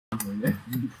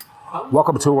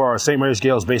Welcome to our St. Mary's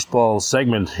Gaels baseball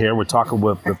segment here. We're talking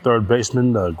with the third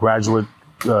baseman, graduate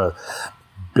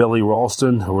Billy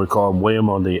Ralston, who we call him William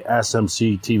on the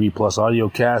Smc-Tv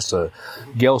Plus+Audiocast.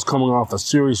 Gaels coming off a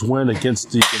series win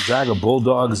against the Gonzaga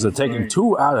Bulldogs. They're taking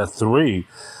 2 out of 3.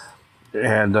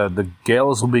 And the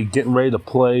Gaels will be getting ready to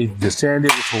play the San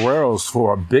Diego Toreros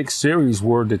for a big series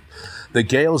where the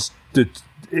Gaels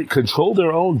control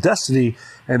their own destiny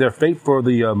and their fate for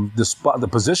the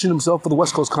position themselves for the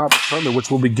West Coast Conference Tournament, which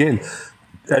will begin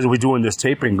as we're doing this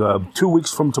taping 2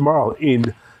 weeks from tomorrow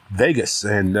in Vegas.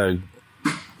 And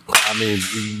I mean,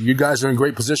 you guys are in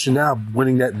great position now,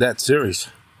 winning that series.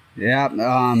 Yeah,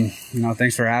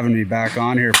 thanks for having me back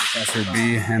on here, Professor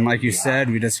B. And like you said,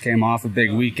 we just came off a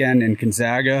big weekend in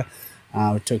Gonzaga.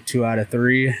 We took 2 out of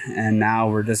 3, and now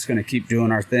we're just going to keep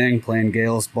doing our thing, playing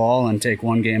Gaels ball, and take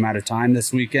 1 game at a time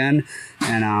this weekend,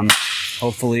 and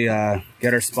hopefully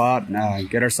get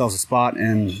ourselves a spot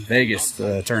in Vegas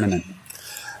tournament.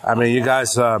 I mean, you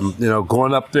guys,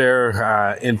 going up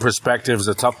there in perspective is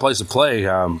a tough place to play.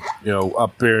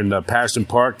 Up there in Patterson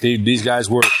Park, these guys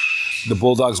were the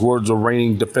Bulldogs were the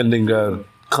reigning defending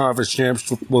conference champs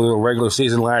for the regular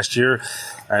season last year,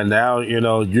 and now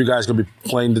you guys are going to be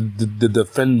playing the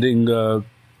defending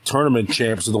tournament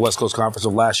champs of the West Coast Conference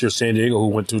of last year, San Diego, who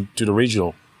went to the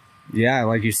regional. Yeah,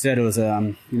 like you said, it was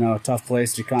a tough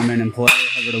place to come in and play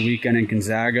over the weekend in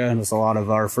Gonzaga. It was a lot of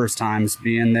our first times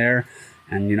being there,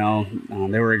 and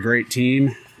they were a great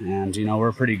team, and we're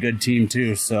a pretty good team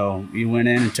too. So we went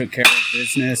in and took care of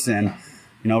business, and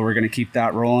we're going to keep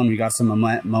that rolling. We got some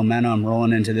momentum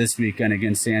rolling into this weekend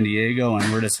against San Diego,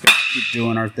 and we're just going to keep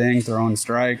doing our thing, throwing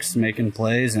strikes, making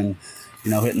plays, and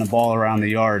hitting the ball around the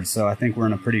yard. So I think we're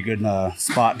in a pretty good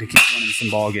spot to keep winning some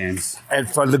ball games. And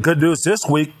for the good news this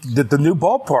week, the new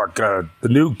ballpark, the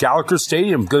new Gallagher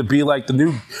Stadium, going to be like the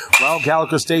new Ronald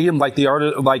Gallagher Stadium, like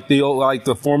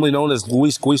the formerly known as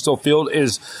Luis Guisto Field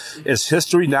is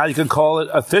history. Now you can call it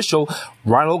official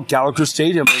Ronald Gallagher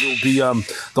Stadium. And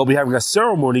they'll be having a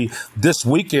ceremony this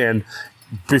weekend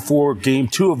before Game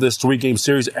 2 of this 3-game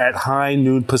series at high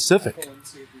noon Pacific.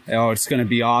 Oh, it's going to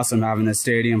be awesome having the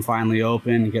stadium finally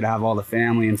open. You get to have all the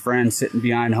family and friends sitting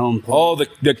behind home plate. Oh,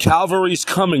 the cavalry's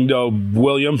coming, though,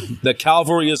 William. The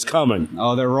cavalry is coming.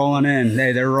 Oh, they're rolling in.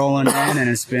 Hey, they're rolling in, and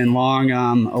it's been long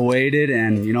awaited.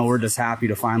 And, we're just happy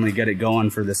to finally get it going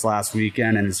for this last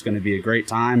weekend, and it's going to be a great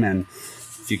time. And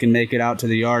if you can make it out to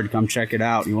the yard, come check it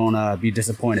out. You won't be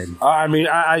disappointed. I mean,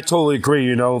 I totally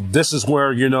agree. This is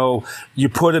where, you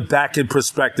put it back in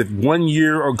perspective. 1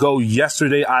 year ago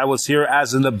yesterday, I was here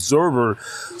as an observer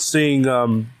seeing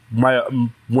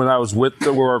when I was with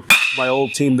my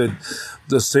old team,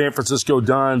 the San Francisco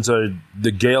Dons,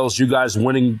 the Gaels, you guys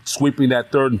sweeping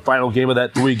that third and final game of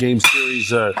that 3-game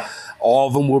series. All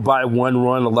of them were by 1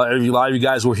 run. A lot of you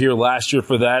guys were here last year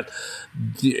for that.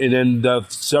 And then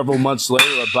several months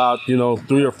later, about 3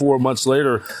 or 4 months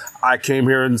later, I came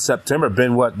here in September.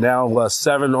 Been now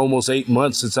 7, almost 8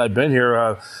 months since I've been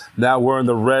here. Now we're in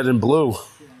the red and blue.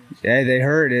 Yeah, they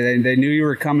heard it. They knew you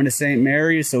were coming to St.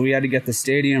 Mary's, so we had to get the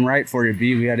stadium right for you,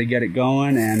 B. We had to get it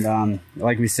going, and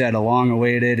like we said, a long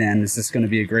awaited, and it's just going to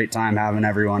be a great time having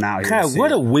everyone out here. God,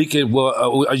 what a weekend!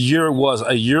 A year it was.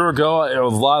 A year ago, there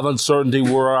was a lot of uncertainty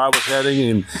where I was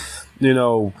heading,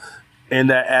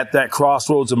 and at that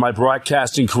crossroads of my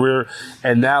broadcasting career.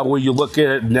 And now, when you look at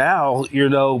it now, you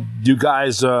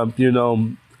guys, are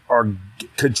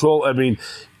control. I mean,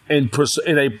 in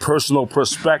a personal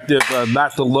perspective,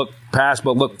 not to look past,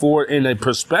 but look forward in a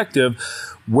perspective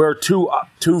where two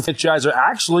franchises are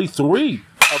actually 3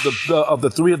 of the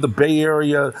 3 of the Bay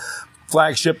Area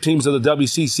flagship teams of the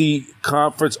WCC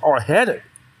conference are headed.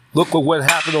 Look at what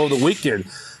happened over the weekend.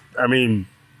 I mean,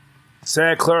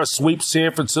 Santa Clara sweeps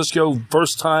San Francisco,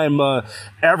 first time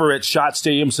ever at Schott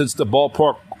Stadium since the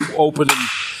ballpark opened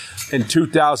in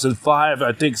 2005.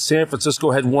 I think San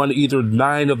Francisco had won either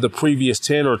 9 of the previous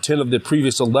 10 or 10 of the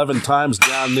previous 11 times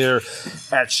down there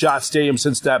at Schott Stadium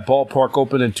since that ballpark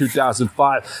opened in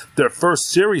 2005. Their first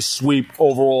series sweep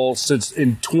overall since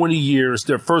in 20 years.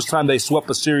 Their first time they swept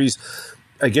a series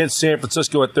against San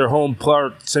Francisco at their home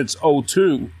park since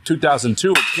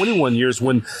 2002, 21 years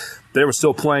when they were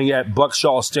still playing at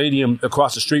Buckshaw Stadium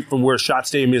across the street from where Schott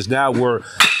Stadium is now, where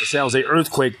the San Jose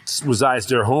Earthquake resides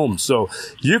their home. So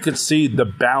you can see the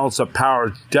balance of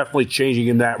power definitely changing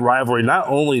in that rivalry. Not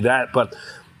only that, but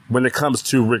when it comes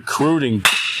to recruiting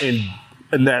in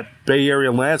that Bay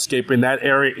Area landscape, in that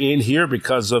area in here,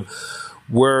 because of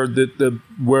because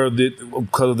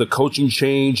of the coaching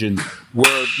change and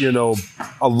where,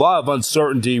 a lot of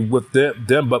uncertainty with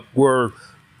them, but where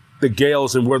the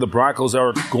Gaels and where the Broncos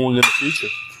are going in the future.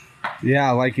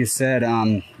 Yeah, like you said,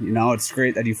 it's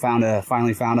great that you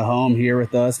finally found a home here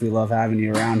with us. We love having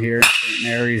you around here in St.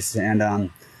 Mary's.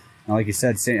 And like you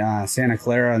said, Santa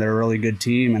Clara, they're a really good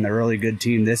team, and they're a really good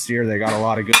team this year. They got a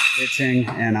lot of good pitching,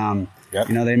 and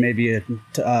they may be a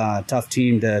tough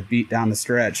team to beat down the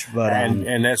stretch. But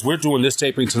and as we're doing this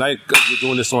taping tonight, we're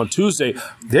doing this on Tuesday,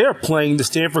 they're playing the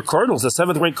Stanford Cardinals, the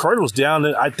 7th-ranked Cardinals, down,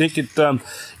 I think,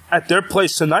 at their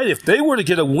place tonight. If they were to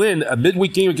get a win, a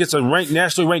midweek game against a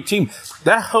nationally ranked team,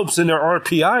 that helps in their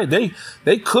RPI.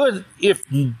 They could, if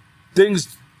they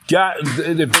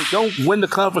don't win the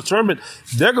conference tournament,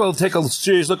 they're going to take a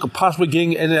serious look at possibly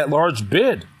getting in that large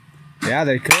bid. Yeah,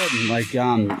 they could.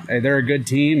 They're a good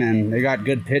team, and they got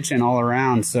good pitching all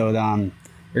around. So they're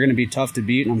going to be tough to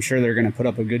beat, and I'm sure they're going to put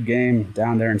up a good game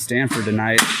down there in Stanford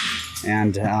tonight.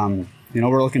 And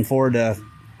we're looking forward to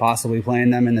possibly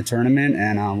playing them in the tournament,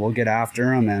 and we'll get after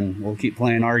them, and we'll keep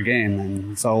playing our game,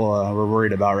 and that's all we're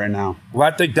worried about right now. Well,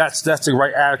 I think that's the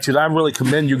right attitude. I really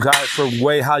commend you guys for the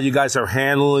way how you guys are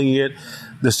handling it,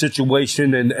 the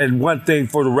situation, and one thing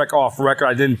for the off record,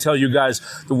 I didn't tell you guys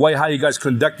the way how you guys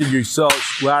conducted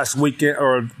yourselves last weekend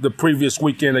or the previous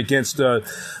weekend against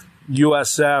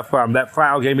USF, that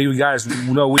final game. You guys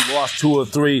know we lost 2 or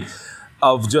 3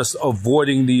 of just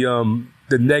avoiding the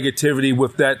negativity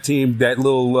with that team, that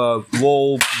little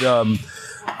lull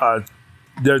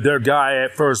their guy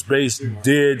at first base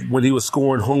did when he was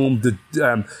scoring home,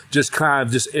 just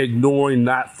ignoring,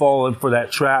 not falling for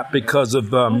that trap because of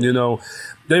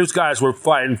those guys were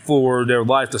fighting for their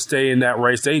life to stay in that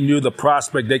race. They knew the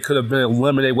prospect they could have been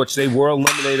eliminated, which they were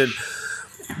eliminated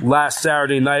last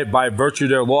Saturday night by virtue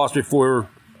of their loss before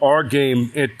our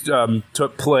game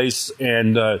took place,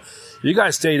 and you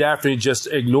guys stayed after and just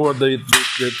ignored the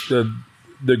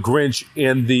Grinch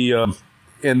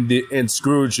and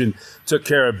Scrooge and took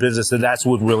care of business, and that's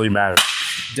what really matters.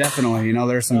 Definitely,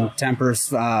 there's some tempers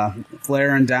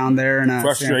flaring down there in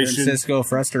San Francisco,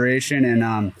 frustration,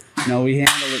 and we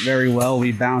handled it very well.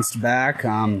 We bounced back.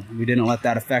 We didn't let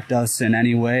that affect us in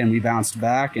any way, and we bounced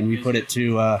back, and we put it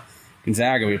to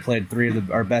Gonzaga. We played 3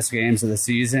 of our best games of the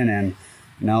season, and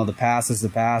the past is the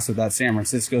past with that San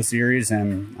Francisco series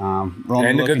and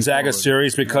the Gonzaga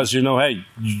series, because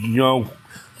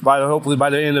hopefully by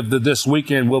the end of this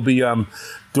weekend we'll be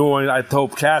doing. I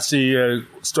hope Cassie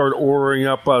start ordering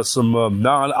up some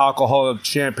non-alcoholic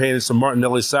champagne and some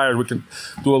Martinelli cider. We can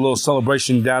do a little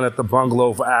celebration down at the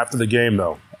bungalow after the game,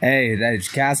 though. Hey,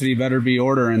 Cassidy better be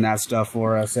ordering that stuff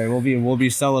for us. Hey, we'll be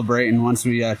celebrating once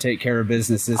we take care of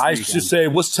business this weekend. I should say,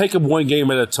 let's take them one game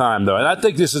at a time, though. And I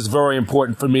think this is very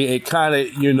important for me. It kind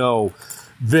of,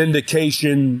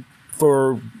 vindication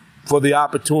for the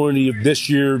opportunity of this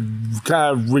year,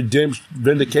 kind of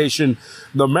vindication,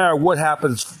 no matter what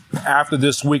happens after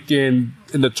this weekend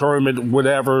in the tournament,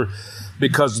 whatever,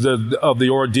 because of the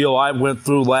ordeal I went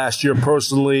through last year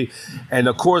personally. And,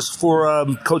 of course, for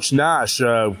Coach Nash,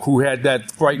 who had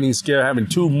that frightening scare, having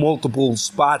 2 multiple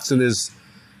spots in his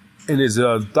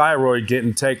thyroid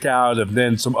getting taken out, and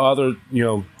then some other,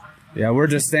 Yeah, we're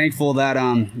just thankful that,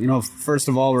 first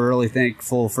of all, we're really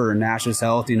thankful for Nash's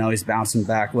health. He's bouncing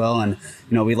back well, and,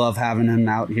 we love having him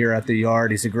out here at the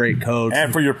yard. He's a great coach.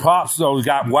 And for your pops, though, he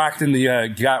got whacked in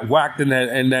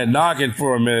that noggin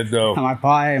for a minute, though. My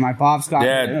pops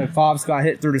got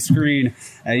hit through the screen.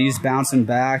 He's bouncing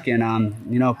back,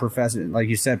 and, Professor, like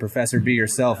you said, Professor B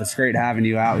yourself, it's great having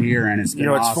you out here, and it's been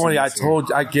awesome. It's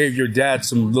funny. I gave your dad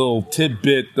some little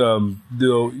tidbit,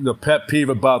 the pet peeve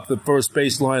about the first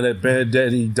baseline at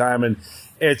Benedetti Diamond.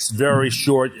 It's very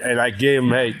short, and I gave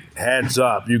him, hey, heads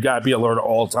up. You got to be alert at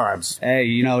all times. Hey,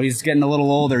 he's getting a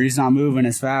little older. He's not moving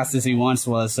as fast as he once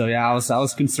was. So, yeah, I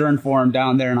was concerned for him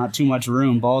down there. Not too much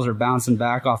room. Balls are bouncing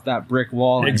back off that brick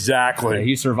wall. Exactly.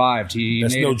 He survived.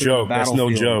 That's no joke. That's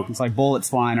no joke. It's like bullets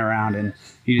flying around, and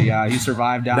he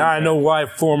survived down there. Now I know why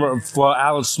for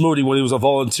Alan Smoody, when he was a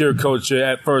volunteer coach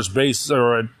at first base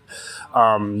or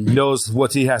knows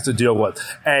what he has to deal with.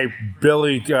 Hey,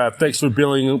 Billy, thanks for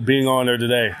being on there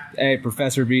today. Hey,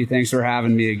 Professor B, thanks for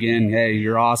having me again. Hey,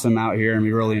 you're awesome out here, and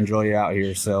we really enjoy you out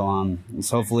here. So let's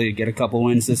hopefully get a couple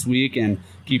wins this week and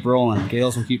keep rolling.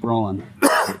 Gaels will keep rolling.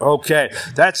 Okay,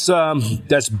 that's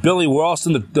Billy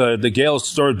Ralston, the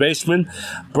Gaels third baseman.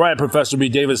 Brian Professor B.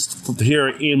 Davis here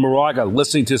in Moraga,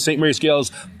 listening to St. Mary's Gaels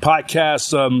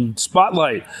podcast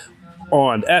Spotlight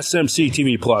on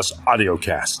SMC-TV Plus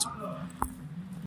Audiocast.